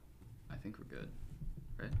think we're good,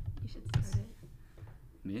 right? You should start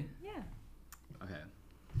it. Me? Yeah. Okay.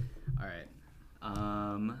 All right.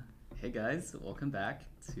 Hey guys, welcome back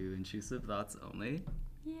to Intrusive Thoughts Only.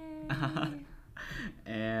 Yay.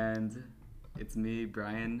 And it's me,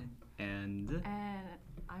 Brian, and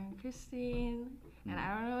I'm Christine, and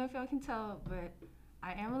I don't know if y'all can tell, but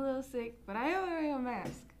I am a little sick, but I am wearing a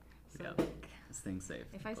mask. So yeah, staying safe.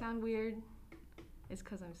 if I sound weird, it's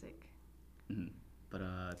because I'm sick. Mm-hmm.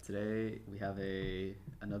 But today we have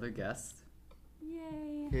another guest.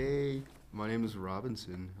 Yay. Hey, my name is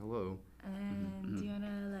Robinson. Hello. And do you want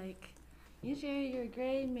to, you share your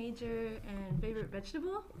grade, major, and favorite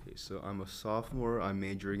vegetable? Okay, so I'm a sophomore. I'm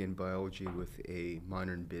majoring in biology with a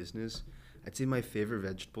minor in business. I'd say my favorite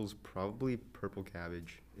vegetable is probably purple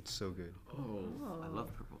cabbage. It's so good. Oh, I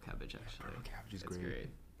love purple cabbage, actually. Purple cabbage is It's great.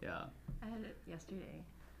 Yeah. I had it yesterday.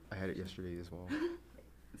 I had it yesterday as well.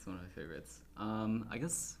 It's one of my favorites. I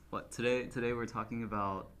guess, today we're talking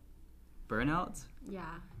about burnout? Yeah,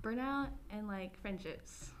 burnout and,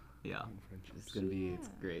 friendships. Yeah. Friendships. It's gonna be, it's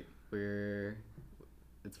great.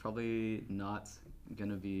 It's probably not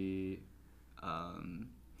gonna be, what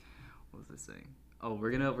was I saying? Oh,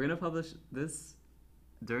 we're gonna publish this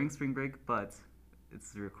during spring break, but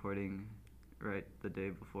it's recording right the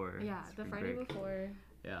day before. Yeah, the spring Friday break. before.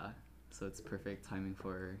 Yeah, so it's perfect timing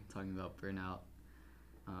for talking about burnout.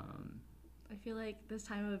 I feel like this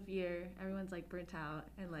time of year, everyone's burnt out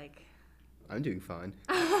and I'm doing fine.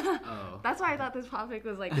 Oh. That's why I thought this topic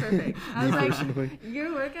was perfect. I was personally.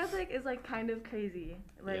 your work ethic is kind of crazy.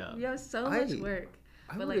 Yeah. You have so much work.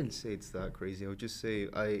 I But, wouldn't say it's that crazy. I would just say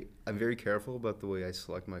I'm very careful about the way I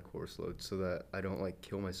select my course load so that I don't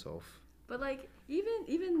kill myself. But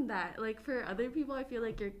even that, for other people, I feel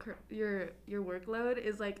like your workload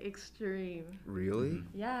is extreme. Really?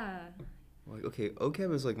 Yeah. Okay,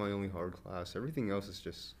 OChem is my only hard class. Everything else is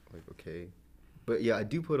just okay. But yeah, I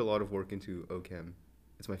do put a lot of work into OChem.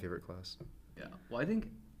 It's my favorite class. Yeah. Well, I think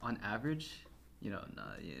on average,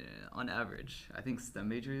 on average, I think STEM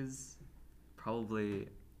majors probably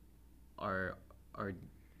are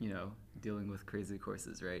dealing with crazy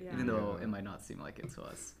courses, right? Yeah. Even though Yeah. it might not seem like it to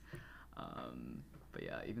us. But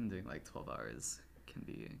yeah, even doing 12 hours can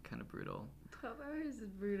be kind of brutal. 12 hours is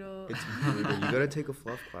brutal. It's brutal. You gotta take a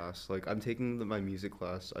fluff class. I'm taking my music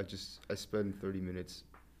class. I spend 30 minutes,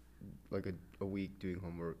 a week doing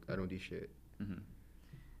homework. I don't do shit. Mm-hmm.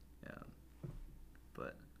 Yeah.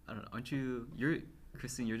 But I don't know.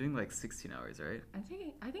 Christine, you're doing 16 hours, right? I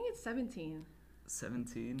think it's 17.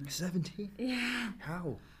 17? 17? Yeah.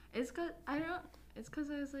 How? It's cause I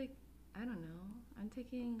was I don't know. I'm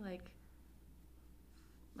taking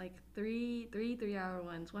three 3-hour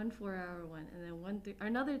ones, one 4-hour one, and then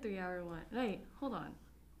another 3-hour one. Wait, hold on.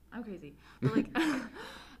 I'm crazy. But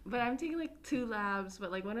but I'm taking 2 labs, but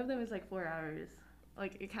one of them is 4 hours.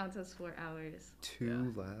 It counts as 4 hours. 2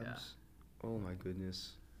 Yeah. labs? Oh my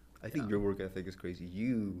goodness. I think Yeah. your work ethic is crazy.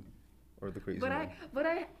 You are the crazy one.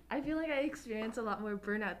 I feel I experience a lot more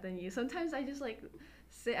burnout than you. Sometimes I just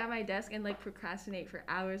sit at my desk and procrastinate for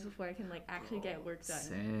hours before I can actually get work done.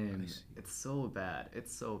 Same. It's so bad.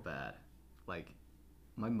 It's so bad.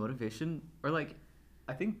 My motivation, or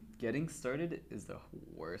I think getting started is the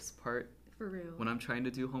worst part For real. when I'm trying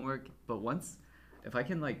to do homework. But if I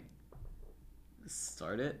can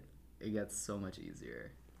start it, it gets so much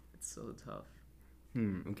easier. It's so tough.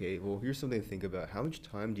 Okay, well, here's something to think about. How much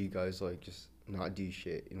time do you guys just not do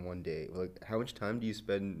shit in one day? How much time do you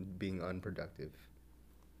spend being unproductive?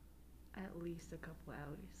 At least a couple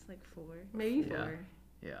hours, 4, maybe 4.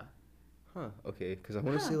 Yeah. Huh, okay, because I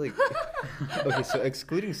want to say okay, so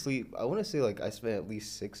excluding sleep, I want to say I spent at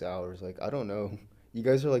least 6 hours. I don't know. You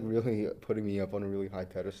guys are really putting me up on a really high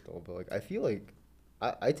pedestal, but I feel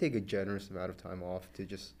I take a generous amount of time off to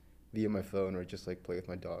just be on my phone or just play with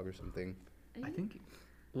my dog or something. I think,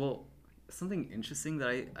 something interesting that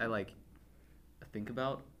I think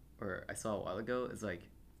about, or I saw a while ago, is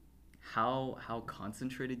how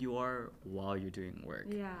concentrated you are while you're doing work.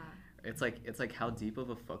 Yeah. It's how deep of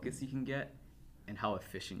a focus you can get, and how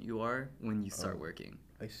efficient you are when you start working.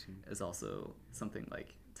 I see. Is also something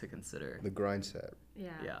to consider. The grind set. Yeah.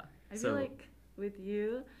 Yeah. I feel with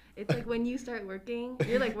you, it's when you start working,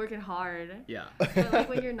 you're working hard. Yeah. But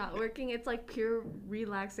when you're not working, it's pure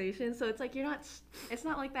relaxation. So it's you're not. It's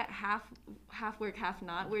not that half work, half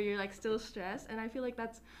not, where you're still stressed. And I feel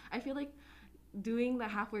I feel doing the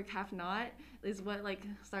half work, half not is what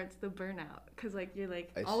starts the burnout, because you're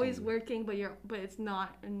always working, but it's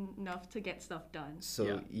not enough to get stuff done. So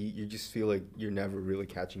Yeah. you just feel you're never really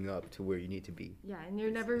catching up to where you need to be. Yeah, and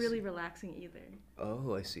you're never really relaxing either.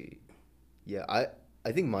 Oh, I see. Yeah,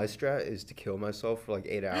 I think my strat is to kill myself for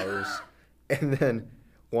 8 hours and then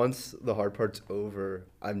once the hard part's over,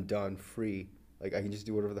 I'm done, free. Like I can just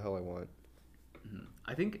do whatever the hell I want.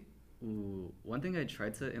 I think one thing I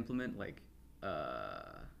tried to implement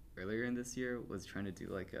earlier in this year was trying to do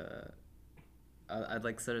like I'd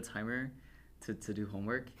like set a timer to do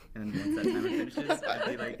homework, and once that timer finishes, I'd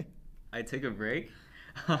be like, I take a break.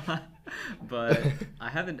 But I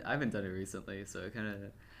haven't done it recently, so it kind of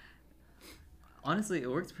honestly it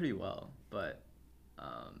works pretty well, but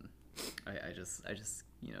I just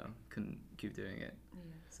couldn't keep doing it.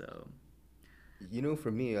 So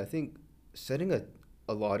For me, I think setting a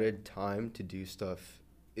allotted time to do stuff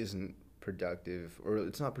isn't productive, or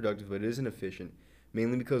it's not productive, but it isn't efficient.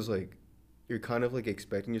 Mainly because like you're kind of like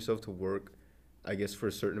expecting yourself to work, I guess, for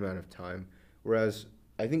a certain amount of time. Whereas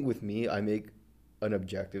I think with me, I make an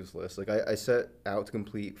objectives list. Like I set out to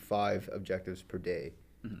complete 5 objectives per day.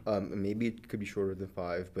 And maybe it could be shorter than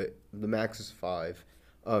 5, but the max is 5.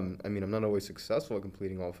 I mean, I'm not always successful at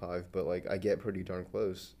completing all 5, but like I get pretty darn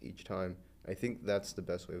close each time. I think that's the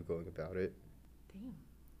best way of going about it. Damn.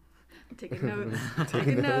 I'm taking notes.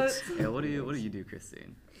 Taking notes. yeah, what do you do,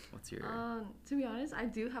 Christine? What's your To be honest, I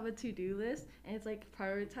do have a to-do list, and it's like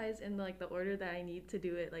prioritized in like the order that I need to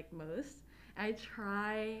do it like most. I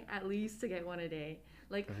try at least to get one a day.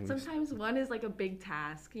 Like sometimes one is like a big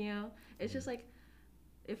task, you know? It's just like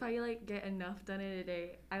if I like get enough done in a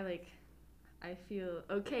day, I feel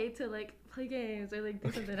okay to like play games or like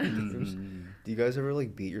do something else. Do you guys ever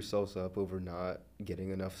like beat yourselves up over not getting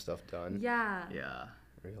enough stuff done? Yeah. Yeah.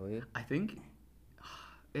 Really? I think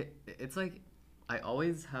it's like I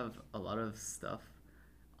always have a lot of stuff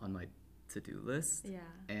on my to-do list. Yeah.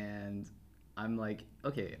 And I'm like,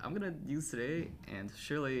 okay, I'm gonna use today, and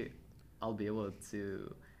surely I'll be able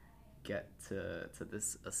to get to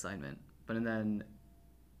this assignment. But then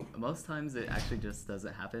most times it actually just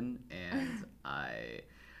doesn't happen, and I'm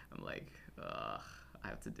like, ugh, I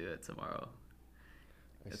have to do it tomorrow.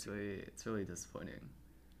 It's really disappointing.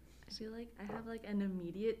 I feel like I have like an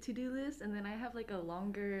immediate to-do list, and then I have like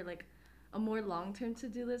a more long-term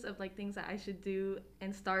to-do list of like things that I should do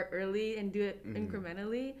and start early and do it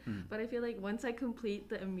incrementally. But I feel like once I complete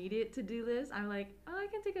the immediate to-do list, I'm like, oh, I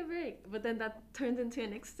can take a break. But then that turns into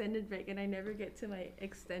an extended break, and I never get to my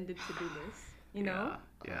extended to-do list. You know?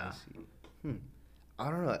 Yeah. I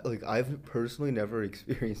don't know. Like I've personally never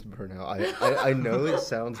experienced burnout. I know it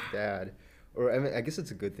sounds bad, or I mean, I guess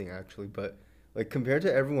it's a good thing actually. But like compared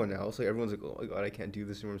to everyone else, like everyone's like, oh my god, I can't do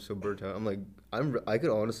this anymore. I'm so burnt out. I'm like, I could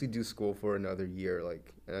honestly do school for another year,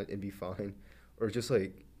 like, and be fine, or just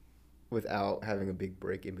like without having a big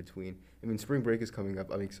break in between. I mean, spring break is coming up.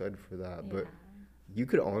 I'm excited for that. But you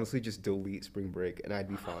could honestly just delete spring break, and I'd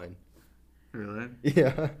be fine. Really?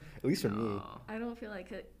 Yeah, at least for me. I don't feel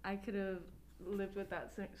like I could have lived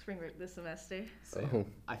without spring break this semester. Oh.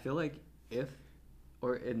 I feel like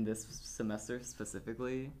or in this semester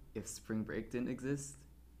specifically, if spring break didn't exist,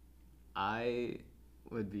 I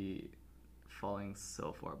would be falling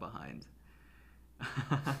so far behind.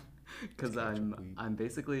 Because I'm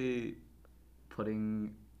basically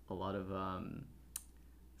putting a lot of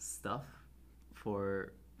stuff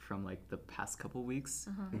from like the past couple weeks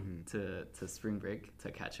to spring break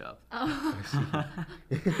to catch up.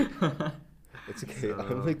 It's okay. So,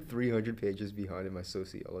 I'm like 300 pages behind in my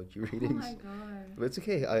sociology readings. Oh my god. But it's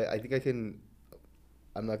okay. I think I can.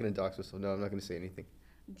 I'm not gonna dox myself. No, I'm not gonna say anything.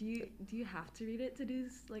 Do you have to read it to do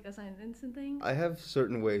like assignments and things? I have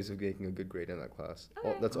certain ways of making a good grade in that class.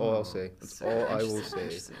 Okay. That's all I'll say. That's all I will say.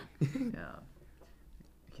 Interesting. Yeah.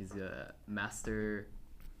 He's a master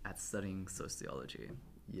at studying sociology.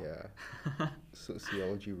 Yeah.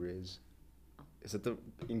 Sociology Riz. Is that the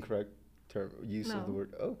incorrect use of the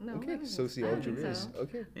word? Oh, No, okay. I don't Sociology think Riz. so.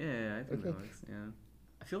 Okay. Yeah, I think that works. Yeah.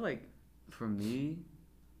 I feel like for me,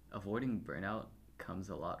 avoiding burnout comes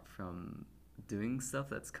a lot from doing stuff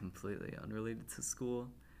that's completely unrelated to school,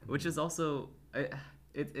 which is also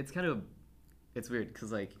it's kind of it's weird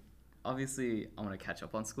because like obviously I want to catch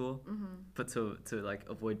up on school, but to like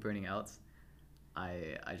avoid burning out,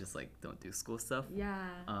 I just like don't do school stuff. Yeah.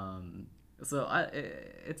 So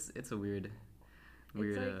it's a weird.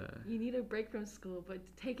 It's like you need a break from school, but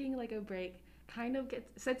taking like a break kind of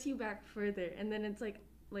sets you back further, and then it's like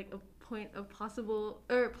a point of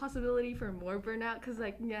possibility for more burnout because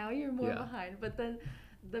like now you're more behind, but then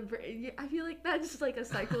I feel like that's just like a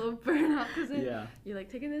cycle of burnout because then you're like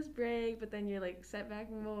taking this break, but then you're like set back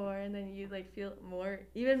more, and then you like feel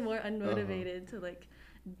even more unmotivated to like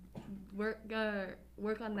work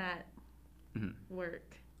on that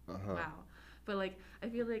work. Wow. But like I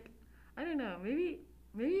feel like I don't know, maybe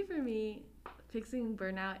for me fixing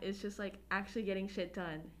burnout is just like actually getting shit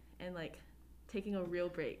done and like taking a real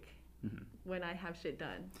break. Mhm. when I have shit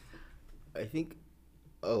done. I think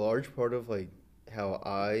a large part of like how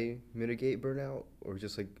I mitigate burnout or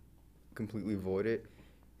just like completely avoid it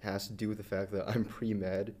has to do with the fact that I'm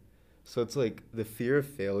pre-med. So it's like the fear of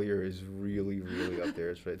failure is really, really up there.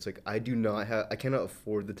 It's like I cannot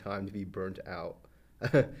afford the time to be burnt out.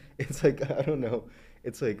 It's like, I don't know.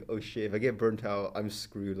 It's like, oh shit, if I get burnt out, I'm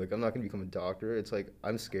screwed. Like, I'm not gonna become a doctor. It's like,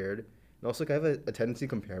 I'm scared. And also, like, I have a tendency to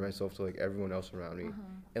compare myself to like everyone else around me.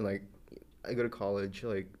 And like, I go to college,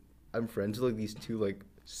 like, I'm friends with like these two like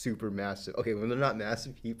super massive. Okay, well they're not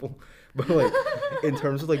massive people, but like in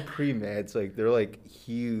terms of like pre-meds, like they're like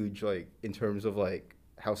huge. Like in terms of like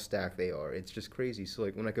how stacked they are, it's just crazy. So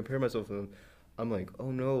like when I compare myself to them, I'm like,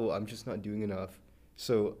 oh no, I'm just not doing enough.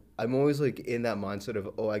 So I'm always like in that mindset of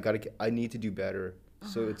oh I need to do better.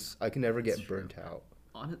 So it's I can never That's get true. burnt out.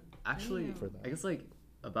 Actually, Damn. For that. I guess like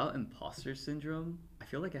about imposter syndrome, I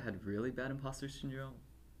feel like I had really bad imposter syndrome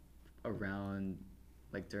around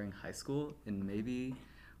like during high school and maybe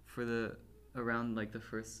for the around like the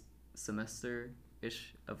first semester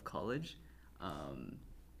ish of college.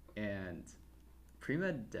 And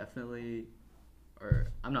pre-med definitely, or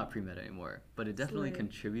I'm not pre-med anymore, but it definitely Slay.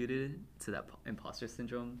 contributed to that imposter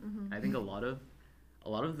syndrome. Mhm. I think a lot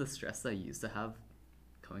of the stress that I used to have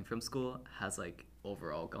coming from school has like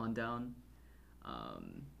overall gone down,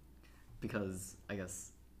 because I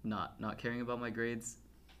guess not caring about my grades,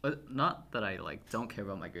 but not that I like don't care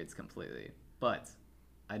about my grades completely, but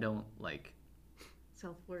I don't like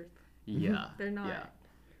Self-worth. yeah They're not. yeah.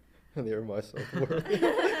 They're my self-worth.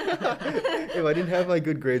 If I didn't have my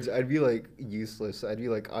good grades, I'd be like useless. I'd be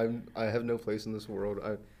like I have no place in this world.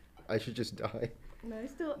 I should just die. No,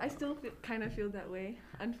 I still kind of feel that way,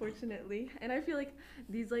 unfortunately. And I feel like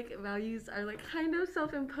these like values are like kind of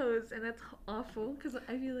self-imposed, and that's awful because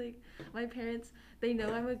I feel like my parents, they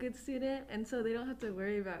know I'm a good student, and so they don't have to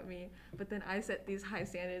worry about me. But then I set these high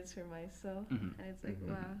standards for myself, Mhm. and it's like, Mhm.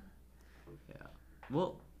 wow. Yeah.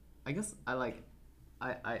 Well, I guess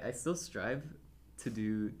I still strive to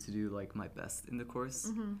do like my best in the course.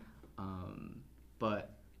 Mhm.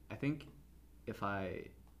 But I think if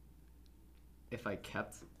I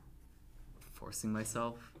kept forcing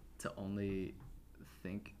myself to only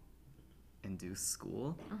think and do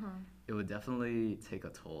school, it would definitely take a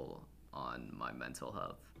toll on my mental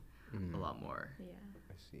health a lot more. Yeah.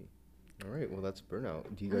 I see. All right, well that's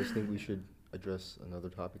burnout. Do you guys think we should address another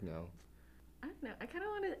topic now? I don't know.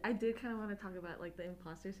 I did kind of want to talk about like the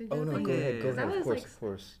imposter Oh syndrome no, thing. go ahead, go Yeah. ahead. That Of was, course, like, of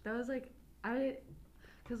course. That was like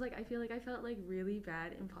because like I feel like I felt like really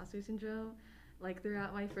bad imposter syndrome like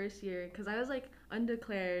throughout my first year because I was like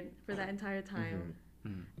undeclared for that entire time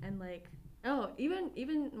Mhm. and like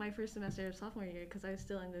even my first semester of sophomore year because I was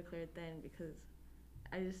still undeclared then because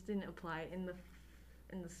I just didn't apply in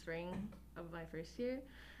the spring of my first year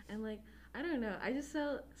and like I don't know I just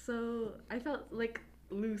felt like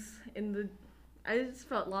loose in the I just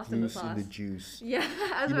felt lost in the Loose sauce. in the juice. Yeah,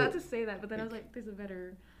 I was You about know, to say that, but then I was like, there's a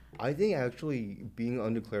better. I think actually being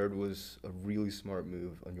undeclared was a really smart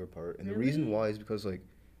move on your part. And the reason Really? why is because like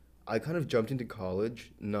I kind of jumped into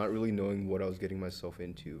college not really knowing what I was getting myself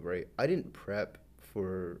into, right? I didn't prep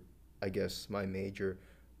for I guess my major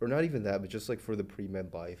or not even that, but just like for the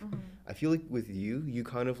pre-med life. I feel like with you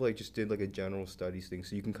kind of like just did like a general studies thing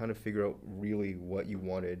so you can kind of figure out really what you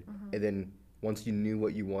wanted and then once you knew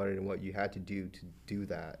what you wanted and what you had to do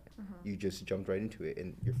that, you just jumped right into it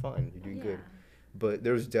and you're fine. You're doing good. But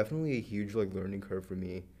there was definitely a huge like learning curve for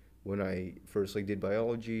me when I first like did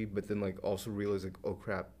biology, but then like also realized like oh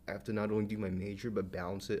crap, I have to not only do my major but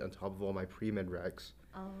balance it on top of all my pre-med recs.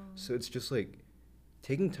 So it's just like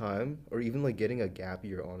taking time or even like getting a gap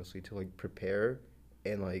year honestly to like prepare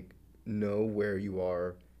and like know where you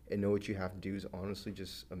are and know what you have to do is honestly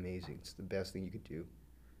just amazing. It's the best thing you could do.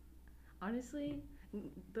 Honestly,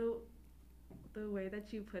 the way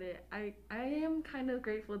that you put it, I am kind of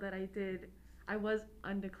grateful that I was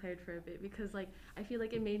undeclared for a bit because like I feel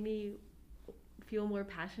like it made me feel more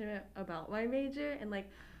passionate about my major and like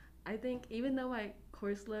I think even though my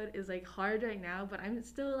course load is like hard right now, but I'm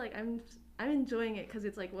still like I'm enjoying it because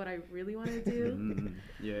it's like what I really want to do.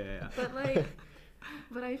 Yeah. But like,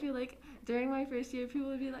 but I feel like during my first year, people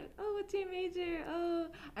would be like, "Oh, what's your major?" Oh,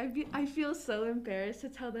 I feel so embarrassed to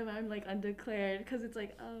tell them I'm like undeclared because it's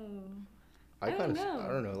like, oh, I don't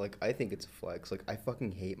know. Like I think it's a flex. Like I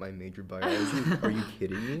fucking hate my major biology. Are you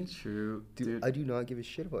kidding me? True. Dude, I do not give a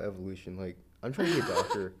shit about evolution. Like I'm trying to be a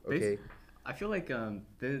doctor, okay? I feel like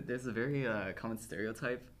there's a very common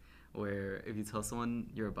stereotype where if you tell someone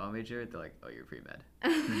you're a bio major, they're like, oh, you're pre-med.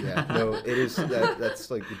 Yeah, no, it is that's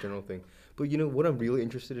like the general thing. But you know what I'm really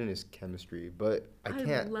interested in is chemistry, but I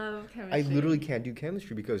can't. love I chemistry. literally can't do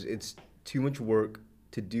chemistry because it's too much work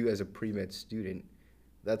to do as a pre-med student.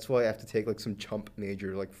 That's why I have to take like some chump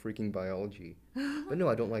major like freaking biology. But no,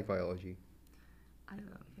 I don't like biology. I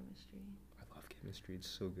love chemistry. I love chemistry. It's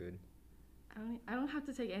so good. I don't have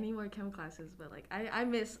to take any more chem classes, but like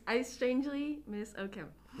I strangely miss OChem.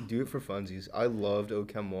 Do it for funsies. I loved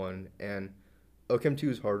OChem 1 and OChem 2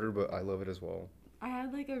 is harder, but I love it as well. I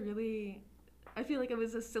had like I feel like it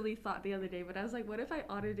was a silly thought the other day, but I was like, what if I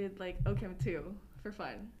audited like OChem 2 for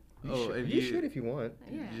fun? You should if you want.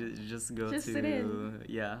 Yeah. You just go Just to sit in.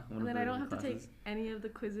 yeah. One And of then the I don't have to take classes. any of the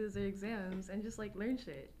quizzes or exams and just like learn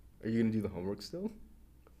shit. Are you gonna do the homework still?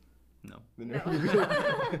 No. No.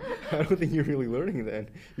 I don't think you're really learning then.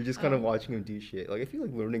 You're just kind of Um, watching him do shit. Like I feel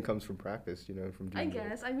like learning comes from practice, you know, from doing. I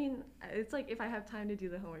guess. I mean, it's like if I have time to do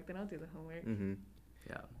the homework, then I'll do the homework. Mm-hmm.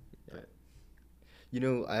 Yeah. But You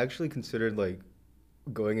know, I actually considered like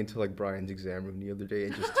going into like Brian's exam room the other day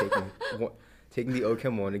and just taking the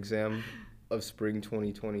OChem 1 exam of spring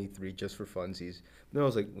 2023 just for funsies. But then I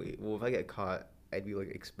was like, wait, well if I get caught, I'd be like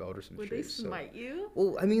expelled or some Would shit. they so- smite you?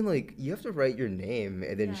 Well, I mean, like you have to write your name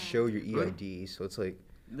and then Yeah. show your What? EID. So it's like,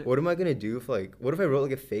 the- what am I gonna do if like, what if I wrote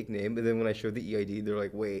like a fake name and then when I showed the EID, they're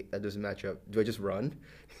like, wait, that doesn't match up. Do I just run?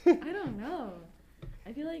 I don't know.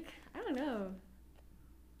 I feel like I don't know.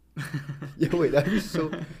 Yeah, wait, that'd be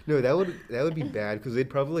so. No, that would be bad because they'd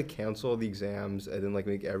probably like cancel all the exams and then like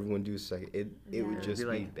make everyone do a second. It Yeah. would It'd just be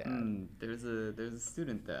be like, bad. there's a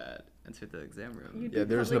student that entered the exam room. You'd Yeah, be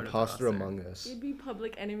there's an public- imposter among us. You'd be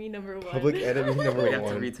public enemy number one. Public enemy number We have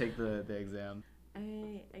to one. retake the exam.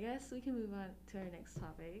 I guess we can move on to our next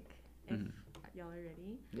topic if Mhm. y'all are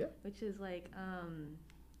ready. Yeah. Which is like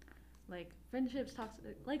friendships,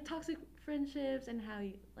 toxic friendships, and how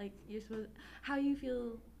how you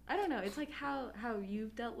feel. I don't know. It's like how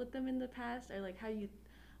you've dealt with them in the past, or like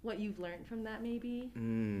what you've learned from that maybe.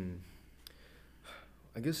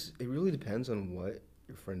 I guess it really depends on what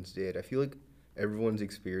your friends did. I feel like everyone's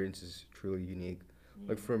experience is truly unique.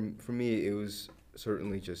 Like for me, it was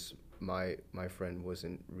certainly just my friend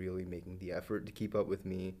wasn't really making the effort to keep up with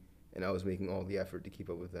me, and I was making all the effort to keep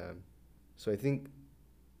up with them. So I think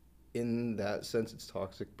in that sense it's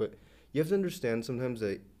toxic, but you have to understand sometimes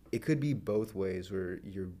that it could be both ways where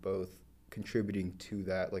you're both contributing to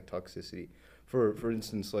that like toxicity. For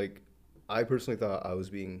instance, like I personally thought I was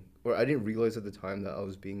being, or I didn't realize at the time that I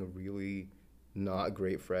was being a really not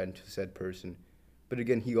great friend to said person. But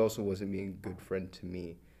again, he also wasn't being a good friend to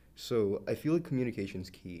me. So I feel like communication's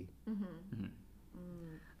key. Mm-hmm.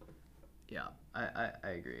 Yeah, I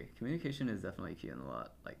agree. Communication is definitely key in a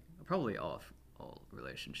lot, like probably all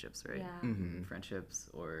relationships, right? Yeah. Mm-hmm. Friendships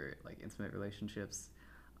or like intimate relationships.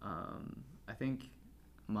 I think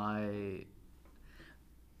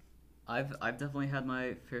I've definitely had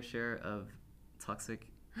my fair share of toxic.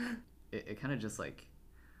 It kind of just like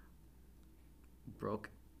broke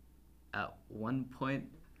at one point.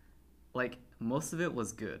 Like most of it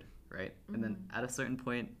was good, right? And then at a certain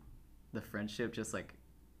point, the friendship just like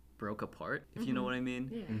broke apart, if you know what I mean.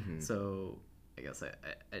 Yeah. Mm-hmm. So I guess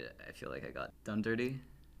I feel like I got done dirty,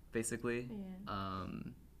 basically. Yeah.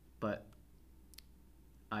 But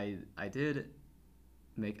I did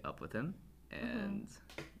make up with him, and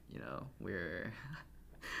you know we're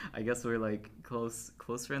I guess we're like close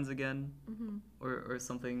friends again, or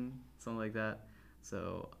something like that.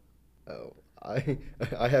 So Oh, I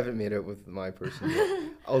haven't made up with my person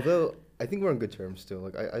yet. Although I think we're on good terms still.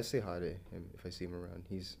 Like I say hi to him if I see him around.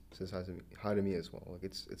 He says hi to me as well. Like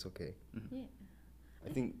it's okay. Yeah. I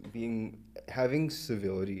think having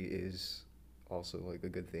civility is also like a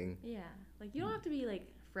good thing. Yeah. Like you don't have to be like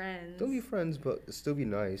friends. Don't be friends, but still be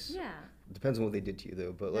nice. Yeah. Depends on what they did to you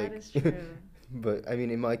though. But like That is true. But I mean,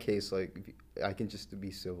 in my case, like I can just be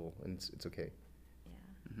civil and it's okay.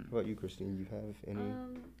 Yeah. How about you, Christine? You have any?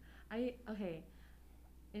 Okay.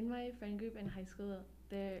 In my friend group in high school,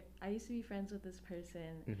 I used to be friends with this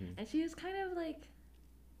person, and she was kind of like,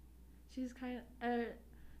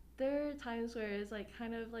 there are times where it's like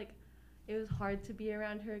kind of like, it was hard to be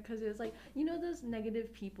around her because it was like, you know, those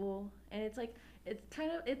negative people, and it's like,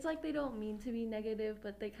 it's like they don't mean to be negative,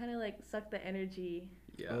 but they kind of like suck the energy,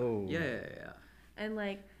 yeah, Oh. yeah. and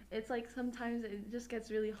like it's like sometimes it just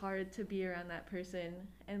gets really hard to be around that person,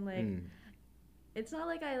 and like. It's not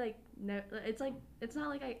like I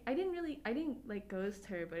didn't like ghost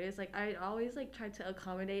her, but it's like I always like tried to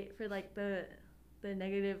accommodate for like the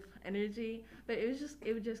negative energy, but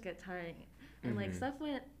it would just get tiring, and like stuff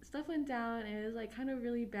went down, and it was like kind of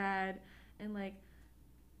really bad, and like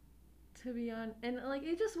to be on, and like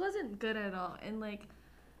it just wasn't good at all. And like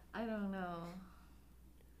I don't know.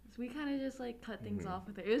 So we kind of just like cut things off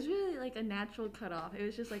with it. It was really like a natural cut off. It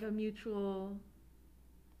was just like a mutual.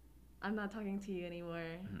 I'm not talking to you anymore.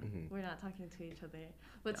 We're not talking to each other.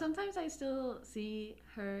 But sometimes I still see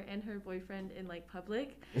her and her boyfriend in like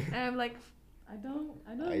public, and I'm like, I don't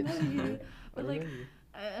know you. But like,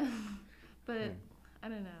 but I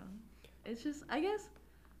don't know. It's just I guess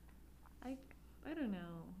I don't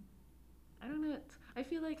know. I don't know. I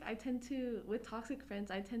feel like I tend to with toxic friends.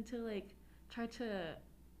 I tend to like try to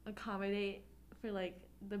accommodate for like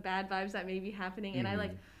the bad vibes that may be happening, and I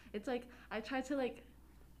like it's like I try to like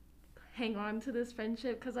hang on to this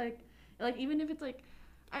friendship because like even if it's like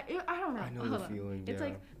I don't know. I know the feeling. It's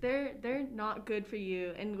like they're not good for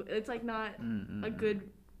you, and it's like not a good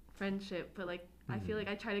friendship. But like I feel like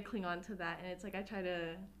I try to cling on to that, and it's like I try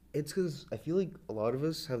to. It's because I feel like a lot of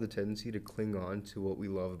us have the tendency to cling on to what we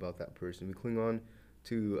love about that person. We cling on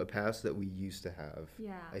to a past that we used to have.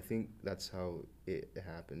 Yeah. I think that's how it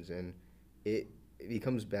happens, and it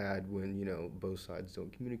becomes bad when both sides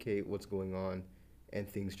don't communicate what's going on, and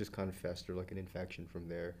things just kind of fester like an infection from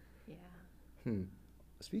there. Yeah.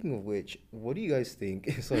 Speaking of which, what do you guys think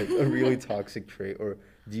is like a really toxic trait, or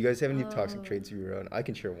do you guys have any toxic traits of your own? I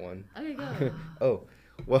can share one. Okay, go.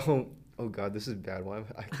 Well, oh God, this is a bad one.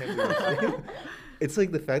 I can't believe it. It's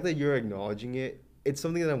like the fact that you're acknowledging it. It's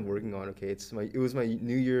something that I'm working on. Okay, it was my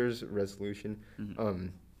New Year's resolution.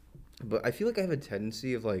 But I feel like I have a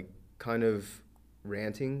tendency of like kind of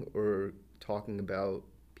ranting or talking about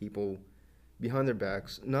people behind their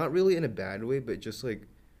backs, not really in a bad way, but just like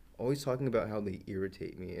always talking about how they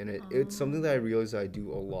irritate me, and it's something that I realize I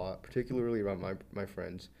do a lot, particularly around my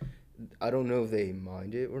friends. I don't know if they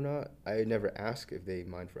mind it or not. I never ask if they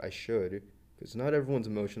mind I should, because not everyone's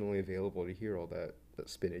emotionally available to hear all that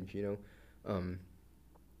spinach,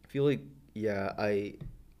 I feel like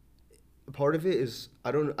part of it is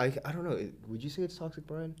I don't know. Would you say it's toxic,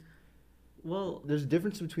 Brian? Well, there's a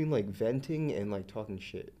difference between like venting and like talking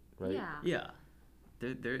shit, right? Yeah.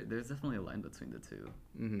 There's definitely a line between the two.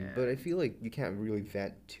 But I feel like you can't really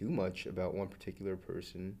vent too much about one particular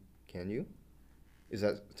person, can you? Is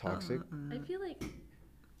that toxic? I feel like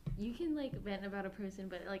you can like vent about a person,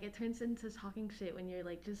 but like it turns into talking shit when you're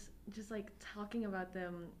like just like talking about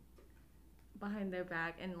them behind their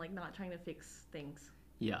back and like not trying to fix things.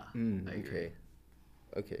 Yeah. I agree.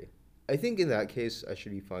 Okay. I think in that case I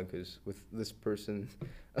should be fine because with this person,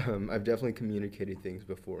 I've definitely communicated things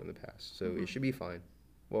before in the past, so it should be fine.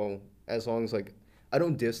 Well, as long as like I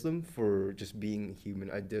don't diss them for just being human,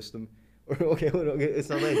 I diss them. Or okay, it's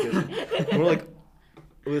not like I diss them. More like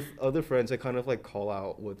with other friends, I kind of like call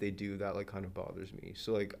out what they do that like kind of bothers me.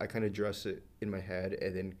 So like I kind of address it in my head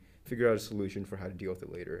and then figure out a solution for how to deal with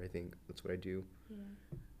it later. I think that's what I do. Yeah.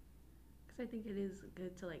 Because I think it is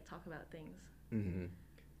good to like talk about things.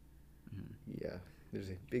 Yeah, there's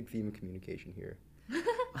a big theme of communication here.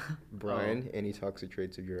 Brian, any toxic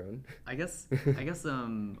traits of your own? I guess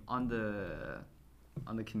on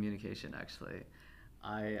the communication actually,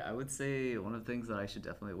 I would say one of the things that I should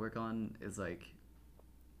definitely work on is like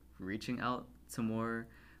reaching out to more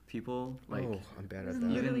people. Like, I'm bad I at was that.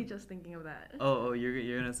 literally just thinking of that.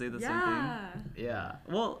 You're gonna say the same thing? Yeah.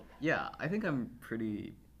 Well, yeah. I think I'm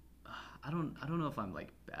pretty. I don't know if I'm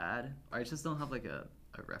like bad. I just don't have like a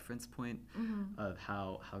reference point of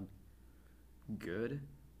how good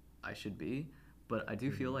I should be. But I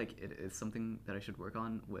do feel like it is something that I should work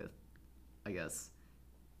on with, I guess,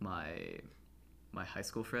 my high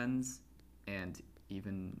school friends and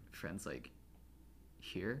even friends like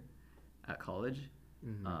here at college.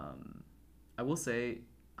 I will say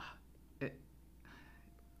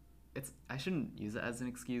it's I shouldn't use it as an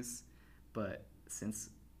excuse, but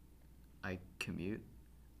since I commute,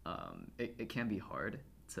 it can be hard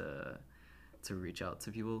to reach out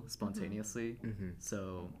to people spontaneously.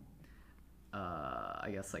 So I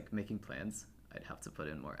guess like making plans, I'd have to put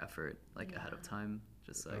in more effort like ahead of time,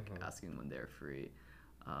 just like asking when they're free.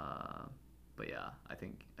 But yeah, I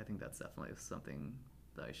think that's definitely something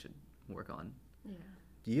that I should work on. Yeah.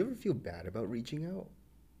 Do you ever feel bad about reaching out?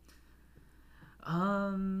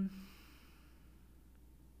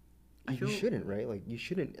 You shouldn't, right? Like, you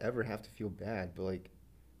shouldn't ever have to feel bad, but like,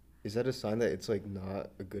 is that a sign that it's like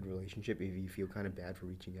not a good relationship if you feel kind of bad for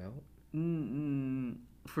reaching out?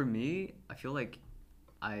 For me, I feel like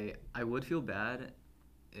I would feel bad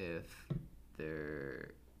if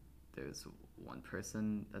there's one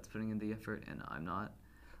person that's putting in the effort and I'm not.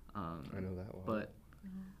 I know that one. But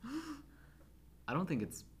I don't think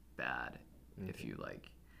it's bad if you like.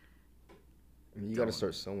 I mean, you got to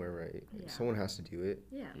start somewhere, right? Yeah. Someone has to do it.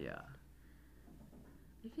 Yeah. Yeah.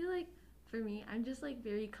 I feel like for me, I'm just like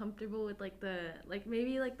very comfortable with like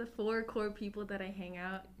maybe like the 4 core people that I hang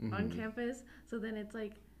out on campus. So then it's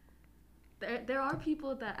like there are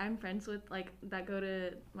people that I'm friends with, like that go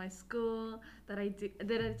to my school, that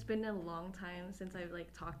it's been a long time since I've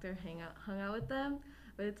like talked or hung out with them.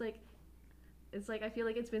 But it's like I feel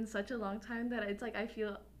like it's been such a long time that it's like I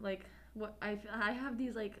feel like I have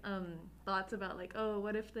these like thoughts about like, oh,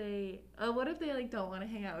 what if they like don't want to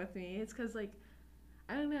hang out with me? It's because like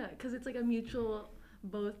I don't know, because it's like a mutual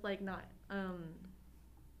both like not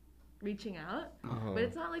reaching out, but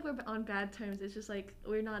it's not like we're on bad terms. It's just like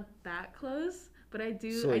we're not that close, but I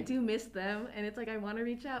do miss them, and it's like I want to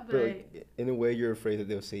reach out, but like, in a way you're afraid that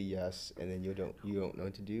they'll say yes and then you don't know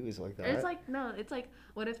what to do. Is it like that? It's like no, it's like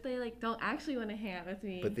what if they like don't actually want to hang out with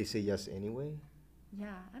me, but they say yes anyway? Yeah,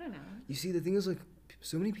 I don't know. You see, the thing is like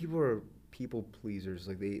so many people are people pleasers.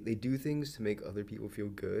 Like they do things to make other people feel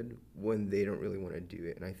good when they don't really want to do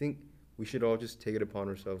it, and I think we should all just take it upon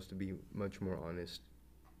ourselves to be much more honest.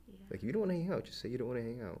 Like, if you don't want to hang out, just say you don't want to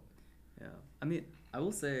hang out. Yeah. I mean, I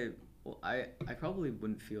will say, well, I probably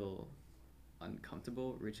wouldn't feel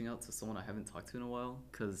uncomfortable reaching out to someone I haven't talked to in a while,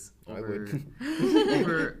 because over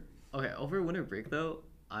winter break, though,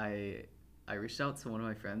 I reached out to one of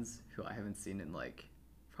my friends who I haven't seen in, like,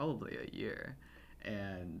 probably a year,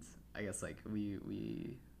 and I guess, like,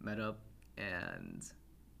 we met up, and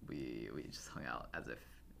we just hung out as if,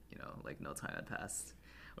 you know, like, no time had passed,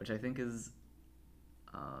 which I think is...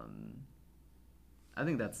 I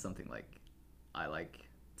think that's something like I like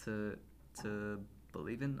to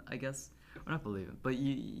believe in, I guess. Or not believe in, but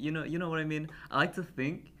you know what I mean? I like to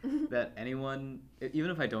think that anyone,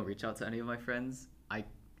 even if I don't reach out to any of my friends, I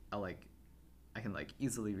can like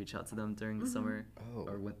easily reach out to them during the summer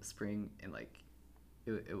or spring, and like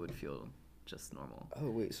it would feel just normal. Oh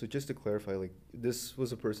wait, so just to clarify, like this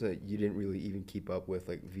was a person that you didn't really even keep up with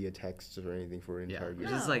like via texts or anything for an entire year?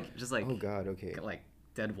 Just like oh god, okay, like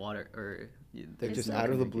dead water, or like just out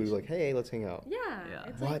of the blue, like, hey, let's hang out. Yeah.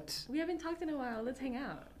 It's what? Like, we haven't talked in a while. Let's hang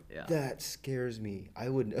out. Yeah. That scares me. I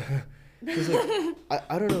would, because like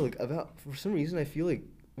I don't know, like for some reason I feel like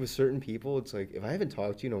with certain people it's like if I haven't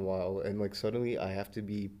talked to you in a while and like suddenly I have to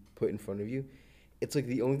be put in front of you, it's like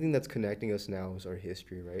the only thing that's connecting us now is our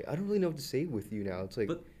history, right? I don't really know what to say with you now. It's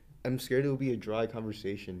like I'm scared it'll be a dry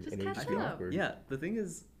conversation and it'll just be awkward. Yeah, the thing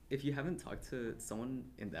is, if you haven't talked to someone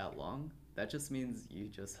in that long, that just means you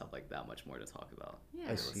just have like that much more to talk about.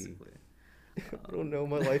 Yeah. I see. I don't know.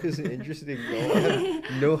 My life isn't interesting, bro. I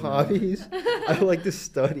have no hobbies. I like to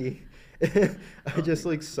study. I just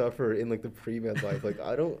like suffer in like the pre-med life. Like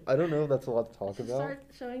I don't know if that's a lot to talk about. Start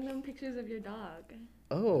showing them pictures of your dog.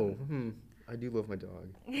 Oh, I do love my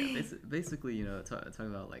dog. Yeah, basically, you know, talk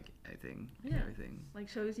about like anything, everything. Like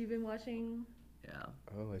shows you've been watching. Yeah.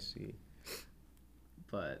 Oh, I see.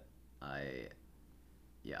 But I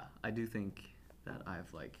do think that I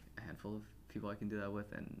have like a handful of people I can do that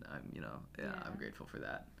with, and I'm, you know, I'm grateful for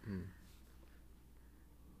that.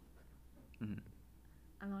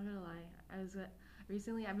 I'm not gonna lie.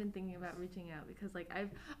 Recently I've been thinking about reaching out because like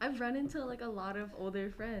I've run into like a lot of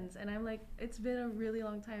older friends, and I'm like, it's been a really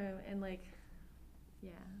long time, and like,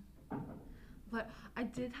 yeah. But I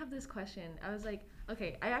did have this question. I was like,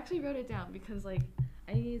 okay, I actually wrote it down because like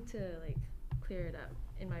I needed to like clear it up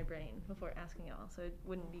in my brain before asking y'all, so it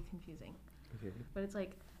wouldn't be confusing. Okay. But it's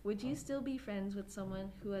like, would you still be friends with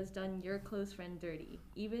someone who has done your close friend dirty,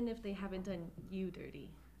 even if they haven't done you dirty?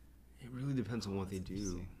 It really depends on what they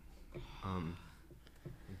do.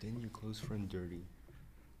 Then your close friend dirty.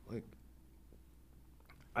 Like,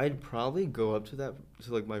 I'd probably go up to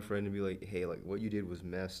like my friend and be like, hey, like what you did was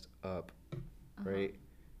messed up, right?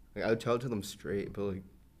 Like I would tell it to them straight, but like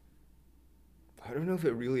I don't know if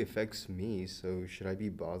it really affects me. So should I be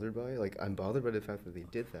bothered by it? Like I'm bothered by the fact that they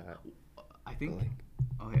did that. I think. Like,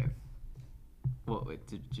 okay. Well, wait.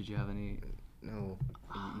 Did you have any? No.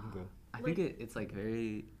 You can go. I think it's like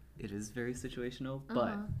very. It is very situational,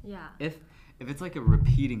 but yeah. If it's like a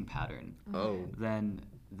repeating pattern, then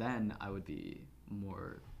I would be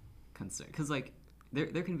more concerned, because like there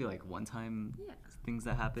can be like one time things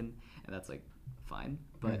that happen, and that's like fine,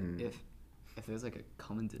 but if there's like a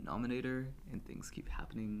common denominator and things keep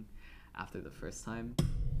happening after the first time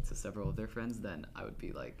to several of their friends, then I would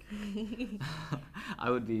be like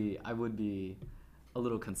I would be a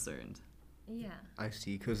little concerned. Yeah. I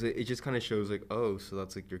see, because it just kind of shows like, oh, so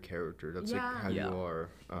that's like your character. That's like how you are.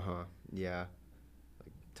 Yeah.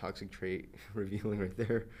 Like toxic trait revealing right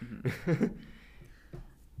there.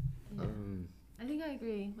 I think I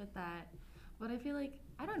agree with that, but I feel like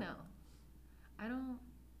I don't know. I don't.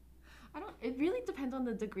 It really depends on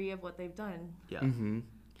the degree of what they've done. Yeah.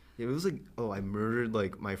 Yeah, it was like, oh, I murdered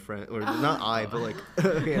like my friend, or not I, but like,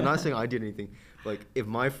 okay, I'm not saying I did anything. But, like, if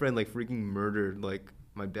my friend like freaking murdered like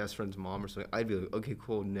my best friend's mom or something, I'd be like, okay,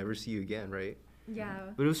 cool, never see you again, right? Yeah.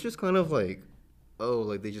 But it was just kind of like, oh,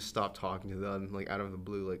 like they just stopped talking to them like out of the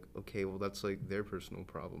blue. Like, okay, well that's like their personal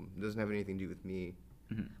problem. It doesn't have anything to do with me.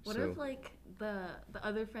 Mhm. What So- if like the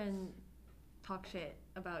other friend talk shit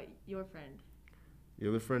about your friend? Your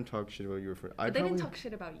other friend talked shit about your friend. But they didn't talk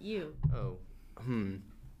shit about you. Oh,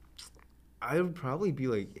 I would probably be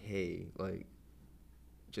like, hey, like,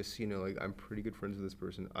 just so you know, like, I'm pretty good friends with this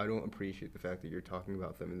person. I don't appreciate the fact that you're talking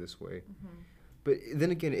about them in this way. Mm-hmm. But then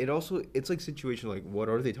again, it's like situation like, what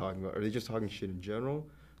are they talking about? Are they just talking shit in general?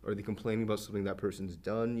 Or are they complaining about something that person's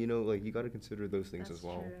done? You know, like, you got to consider those things That's as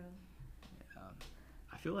well. true. Yeah.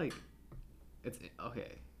 I feel like it's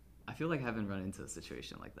okay. I feel like I haven't run into a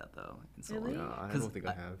situation like that though in so Really? long. No, I 'Cause don't think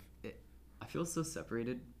I have. I feel so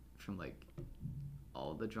separated from like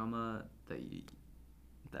all the drama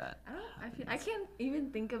that I can't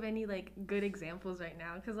even think of any like good examples right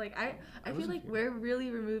now because like I feel wasn't like here. we're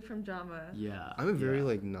really removed from drama. yeah. I'm a very, yeah.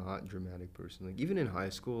 like, not dramatic person. Like, even in high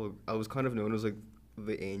school, I was kind of known as, like,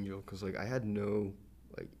 the angel because, like, I had no,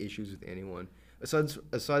 like, issues with anyone.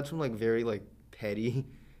 Aside from, like, very, like, petty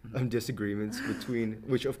disagreements between,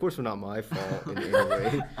 which, of course, were not my fault in any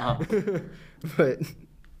way. But,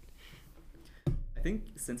 I think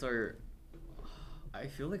since I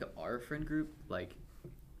feel like our friend group like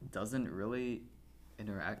doesn't really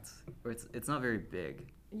interact, or it's not very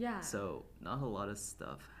big. Yeah. So not a lot of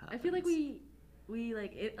stuff happens. I feel like we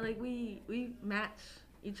like it like we match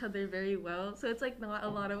each other very well. So it's like not a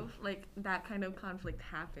lot of like that kind of conflict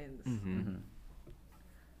happens. Mhm.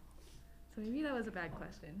 So maybe that was a bad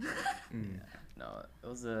question. mm. Yeah. No, it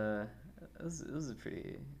was a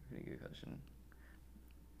pretty good question.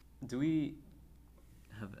 Do we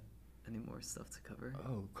have any more stuff to cover?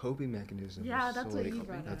 Oh, coping mechanisms. Yeah, that's So, what like, you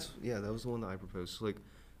brought up. Yeah, that was the one that I proposed. So, like,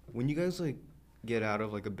 when you guys, like, get out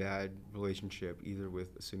of, like, a bad relationship, either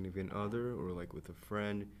with a significant other or, like, with a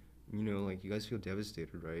friend, you know, like, you guys feel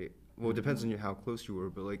devastated, right? Well, it depends on how close you were,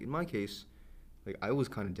 but, like, in my case, like, I was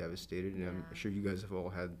kind of devastated, and I'm Yeah. sure you guys have all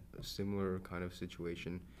had a similar kind of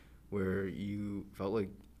situation where you felt like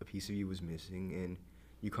a piece of you was missing, and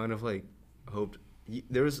you kind of, like, hoped...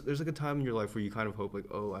 There's like a time in your life where you kind of hope, like,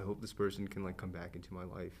 oh, I hope this person can, like, come back into my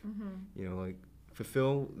life. Mm-hmm. You know, like,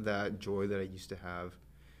 fulfill that joy that I used to have.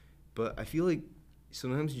 But I feel like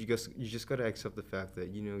sometimes you just gotta accept the fact that,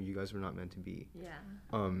 you know, you guys were not meant to be.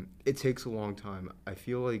 Yeah. It takes a long time. I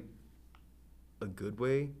feel like a good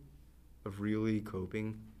way of really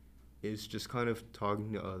coping is just kind of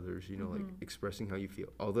talking to others, you know, like Mhm. expressing how you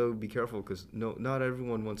feel. Although be careful because not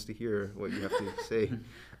everyone wants to hear what you have to say.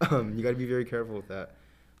 You got to be very careful with that.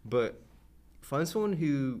 But find someone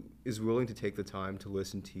who is willing to take the time to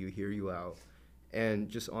listen to you, hear you out, and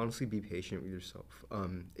just honestly be patient with yourself.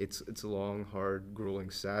 It's a long, hard, grueling,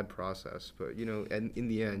 sad process, but you know, and in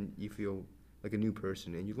the end, you feel like a new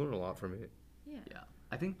person, and you learn a lot from it. Yeah. Yeah,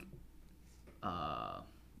 I think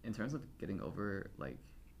in terms of getting over like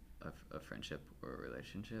a friendship or a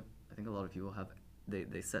relationship, I think a lot of people have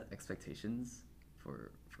they set expectations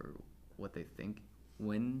for what they think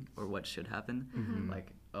when or what should happen. Mhm.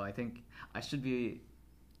 Like, oh, I think I should be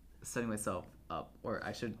setting myself up, or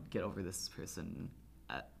I should get over this person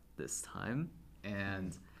at this time.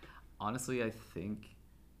 And honestly, I think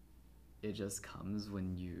it just comes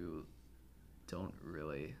when you don't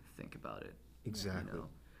really think about it. Exactly. You know?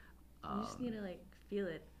 You just need to like feel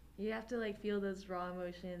it. You have to like feel those raw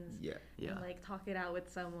emotions Yeah. Yeah. and like talk it out with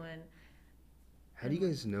someone. How do you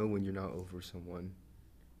guys know when you're not over someone?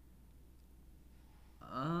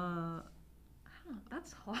 I don't know,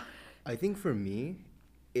 that's hard. I think for me,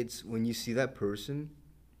 it's when you see that person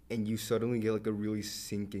and you suddenly get like a really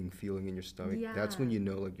sinking feeling in your stomach. That's when Yeah. you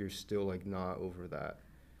know like you're still like not over that.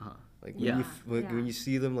 Uh-huh. Like Yeah. when Yeah. you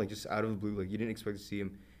see them like just out of the blue, like you didn't expect to see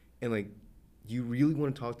them, and like you really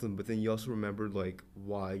want to talk to them, but then you also remembered like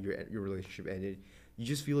why your relationship ended. You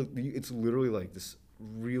just feel like it's literally like this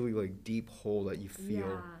really like deep hole that you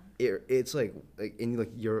feel. It's like and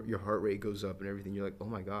like your heart rate goes up and everything. You're like, oh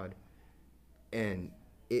my god, and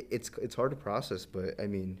it's hard to process. But I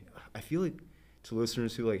mean, I feel like to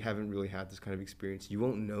listeners who like haven't really had this kind of experience, you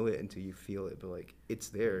won't know it until you feel it. But like it's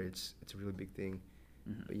there. It's a really big thing.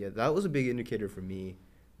 Mhm. But yeah, that was a big indicator for me.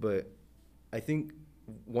 But I think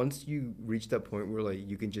once you reach that point where like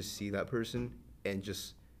you can just see that person and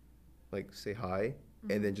just like say hi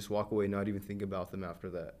and then just walk away, not even think about them after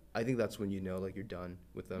that. I think that's when you know like you're done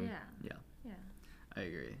with them. Yeah. Yeah, Yeah. I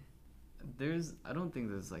agree. I don't think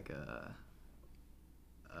there's like a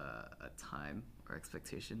time our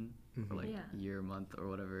expectation for Mhm. like Yeah. year, month, or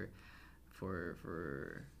whatever,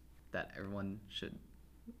 for that everyone should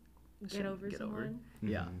Get over someone.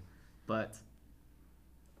 Yeah, Mhm. but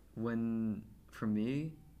when for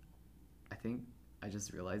me, I think I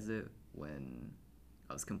just realized it when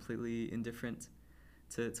I was completely indifferent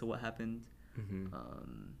to what happened. Mhm.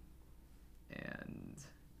 And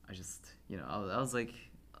I just, I was like,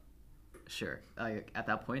 sure. At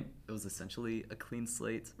that point, it was essentially a clean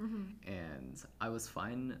slate, and I was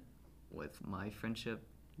fine with my friendship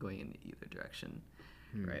going in either direction,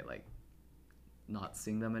 Hmm. right? Like, not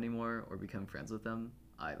seeing them anymore or becoming friends with them,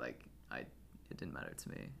 it didn't matter to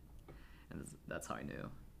me, and that's how I knew.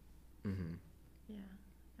 Mhm. Yeah.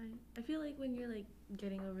 I feel like when you're like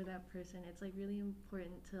getting over that person, it's like really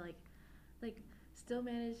important to like still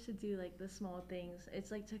manage to do like the small things.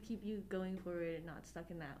 It's like to keep you going forward and not stuck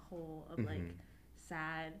in that hole of like Mhm.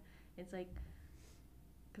 sad. It's like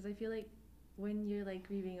because I feel like when you're like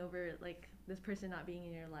grieving over like this person not being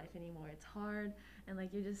in your life anymore, it's hard and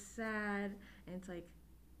like you're just sad and it's like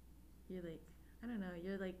you're like I don't know,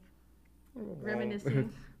 you're like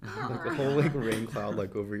reminiscing. Like a whole like rain cloud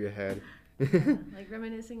like over your head. Yeah, like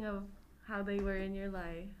reminiscing of how they were in your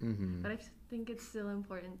life. Mhm. But I think it's still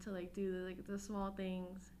important to like do the small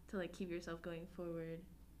things to like keep yourself going forward.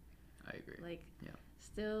 I agree. Like Yeah.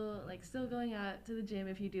 still going out to the gym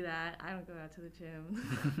if you do that. I don't go out to the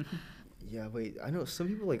gym. Yeah, wait. I know some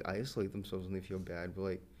people like isolate themselves when they feel bad, but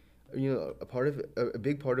like, a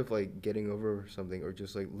big part of like getting over something or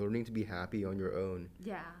just like learning to be happy on your own.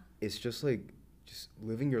 Yeah. It's just like just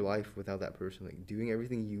living your life without that person, like doing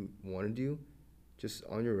everything you want to do, just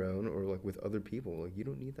on your own or like with other people. Like you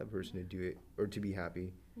don't need that person to do it or to be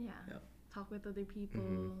happy. Yeah. Yeah. Talk with other people.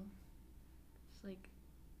 Mhm. Just like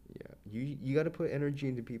Yeah, you got to put energy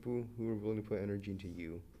into people who are willing to put energy into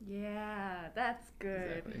you. yeah, that's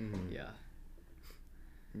good. Exactly. Mhm. Yeah.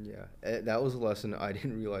 Yeah, that was a lesson I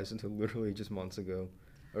didn't realize until literally just months ago,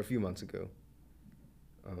 or a few months ago.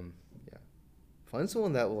 Yeah, find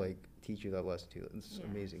someone that will like teach you that lesson too. It's Yeah.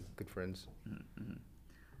 amazing. Good friends. Mm-hmm.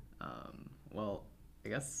 Well, I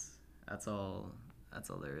guess that's all. That's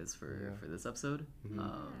all there is Yeah. for this episode.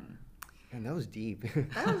 Mhm. And that was deep.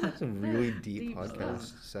 That was That's a really deep deep podcast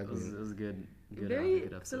stuff. segment. It was a good Very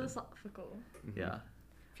good episode. philosophical. Mhm. Yeah.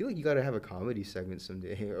 I feel like you got to have a comedy segment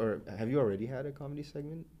someday. Or have you already had a comedy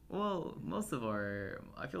segment? Well,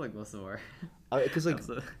 I feel like most of our. Because like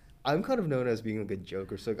episode- I'm kind of known as being like a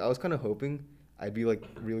joker, so like, I was kind of hoping I'd be like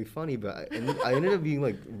really funny, but I ended up being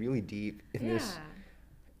like really deep in this.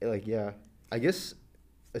 Yeah. Like yeah, I guess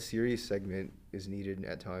a serious segment is needed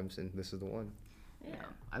at times, and this is the one. Yeah.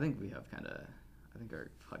 I think I think our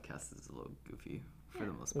podcast is a little goofy for the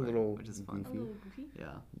Yeah. most A part, little which is fun. A little goofy.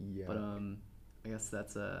 Yeah. Yeah. But I guess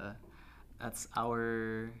that's our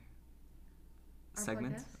Our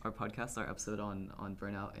segment, podcast? our podcast, our episode on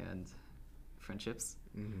burnout and friendships.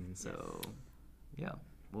 Mhm. So, yeah,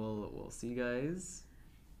 we'll see you guys.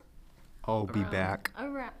 I'll be Around. back.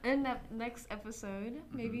 Around in that next episode,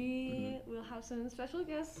 maybe mhm. we'll have some special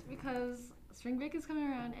guests because spring break is coming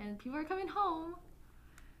around and people are coming home.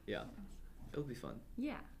 Yeah, it'll be fun.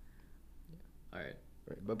 Yeah. All right.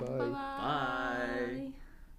 Right, bye-bye. Bye-bye. Bye.